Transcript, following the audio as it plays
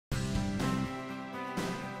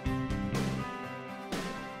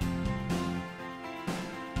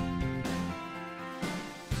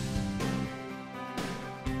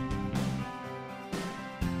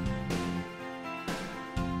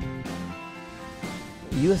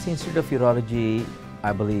USC Institute of Urology,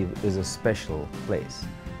 I believe, is a special place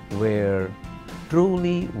where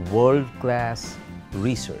truly world-class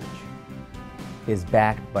research is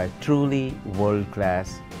backed by truly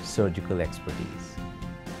world-class surgical expertise.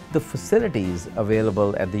 The facilities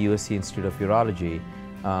available at the USC Institute of Urology,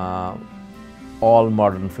 all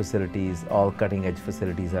modern facilities, all cutting-edge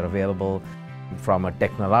facilities are available. From a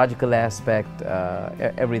technological aspect,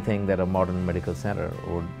 everything that a modern medical center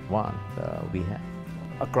would want, we have.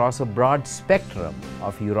 Across a broad spectrum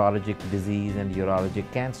of urologic disease and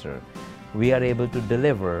urologic cancer, we are able to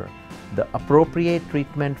deliver the appropriate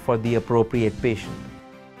treatment for the appropriate patient.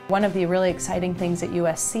 One of the really exciting things at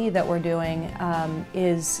USC that we're doing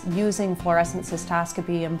is using fluorescent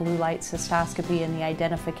cystoscopy and blue light cystoscopy in the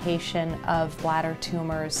identification of bladder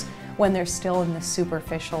tumors when they're still in the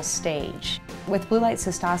superficial stage. With blue light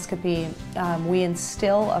cystoscopy, we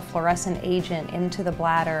instill a fluorescent agent into the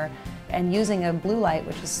bladder, and using a blue light,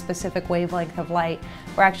 which is a specific wavelength of light,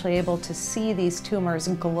 we're actually able to see these tumors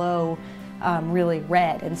glow really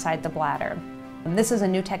red inside the bladder. And this is a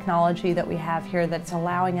new technology that we have here that's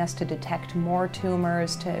allowing us to detect more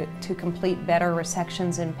tumors, to complete better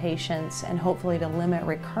resections in patients, and hopefully to limit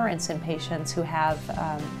recurrence in patients who have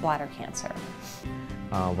bladder cancer.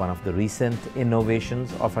 One of the recent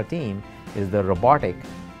innovations of our team is the robotic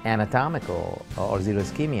anatomical or zero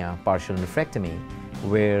ischemia partial nephrectomy,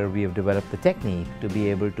 where we have developed the technique to be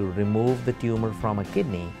able to remove the tumor from a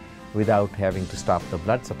kidney without having to stop the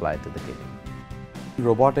blood supply to the kidney.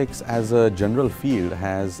 Robotics as a general field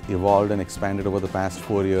has evolved and expanded over the past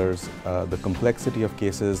 4 years. The complexity of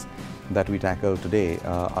cases that we tackle today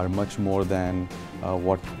are much more than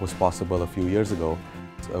what was possible a few years ago.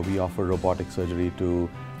 We offer robotic surgery to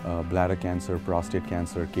bladder cancer, prostate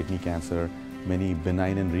cancer, kidney cancer, many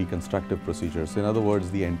benign and reconstructive procedures. In other words,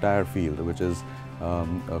 the entire field, which is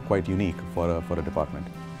quite unique for a department.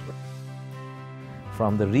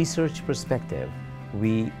 From the research perspective,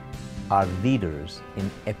 we are leaders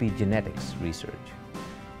in epigenetics research.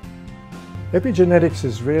 Epigenetics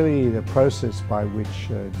is really the process by which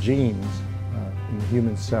genes in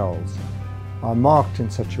human cells are marked in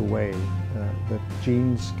such a way that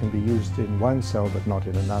genes can be used in one cell but not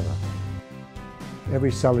in another.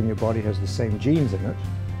 Every cell in your body has the same genes in it,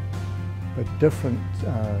 but different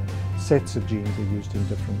sets of genes are used in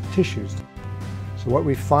different tissues. So what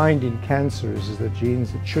we find in cancer is that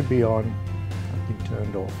genes that should be on are being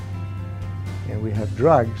turned off. And we have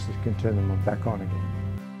drugs that can turn them back on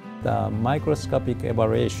again. The microscopic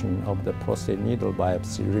evaluation of the prostate needle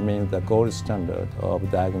biopsy remains the gold standard of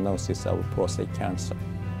diagnosis of prostate cancer.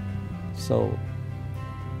 So,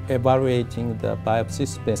 evaluating the biopsy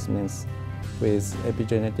specimens with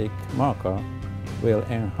epigenetic marker will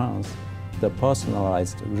enhance the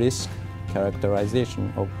personalized risk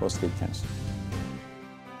characterization of prostate cancer.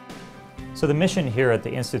 So the mission here at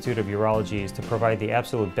the Institute of Urology is to provide the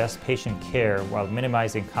absolute best patient care while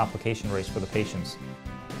minimizing complication rates for the patients.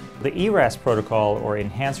 The ERAS protocol, or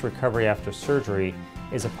Enhanced Recovery After Surgery,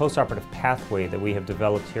 is a postoperative pathway that we have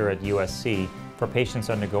developed here at USC for patients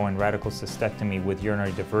undergoing radical cystectomy with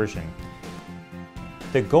urinary diversion.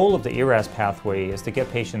 The goal of the ERAS pathway is to get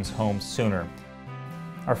patients home sooner.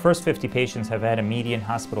 Our first 50 patients have had a median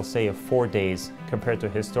hospital stay of 4 days compared to a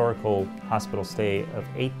historical hospital stay of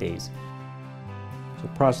 8 days. So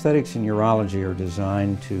prosthetics in urology are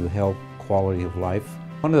designed to help quality of life.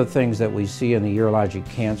 One of the things that we see in the urologic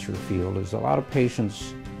cancer field is a lot of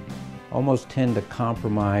patients almost tend to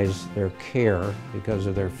compromise their care because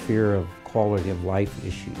of their fear of quality of life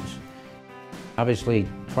issues. Obviously,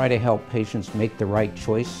 try to help patients make the right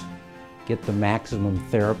choice, get the maximum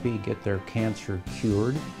therapy, get their cancer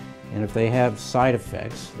cured, and if they have side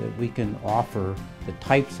effects, that we can offer the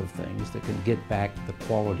types of things that can get back the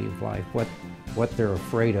quality of life, what they're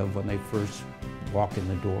afraid of when they first walk in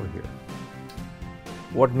the door here.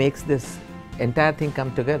 What makes this entire thing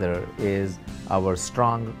come together is our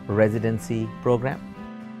strong residency program.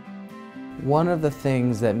 One of the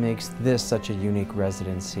things that makes this such a unique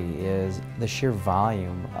residency is the sheer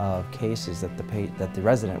volume of cases that the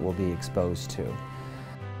resident will be exposed to.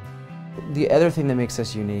 The other thing that makes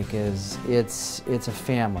us unique is it's a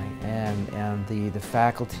family, and the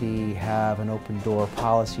faculty have an open door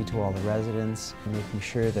policy to all the residents, making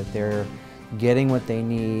sure that they're getting what they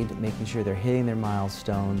need, making sure they're hitting their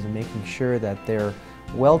milestones, and making sure that they're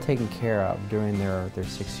well taken care of during their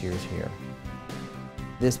 6 years here.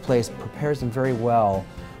 This place prepares them very well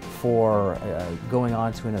for going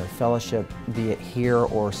on to another fellowship, be it here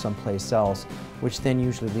or someplace else, which then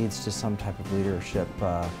usually leads to some type of leadership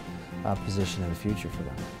position in the future for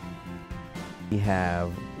them. We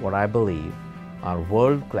have what I believe are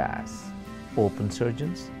world-class open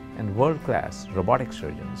surgeons and world-class robotic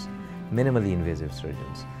surgeons, minimally invasive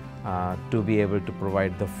surgeons, to be able to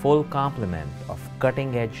provide the full complement of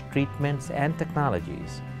cutting-edge treatments and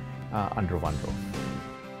technologies under one roof.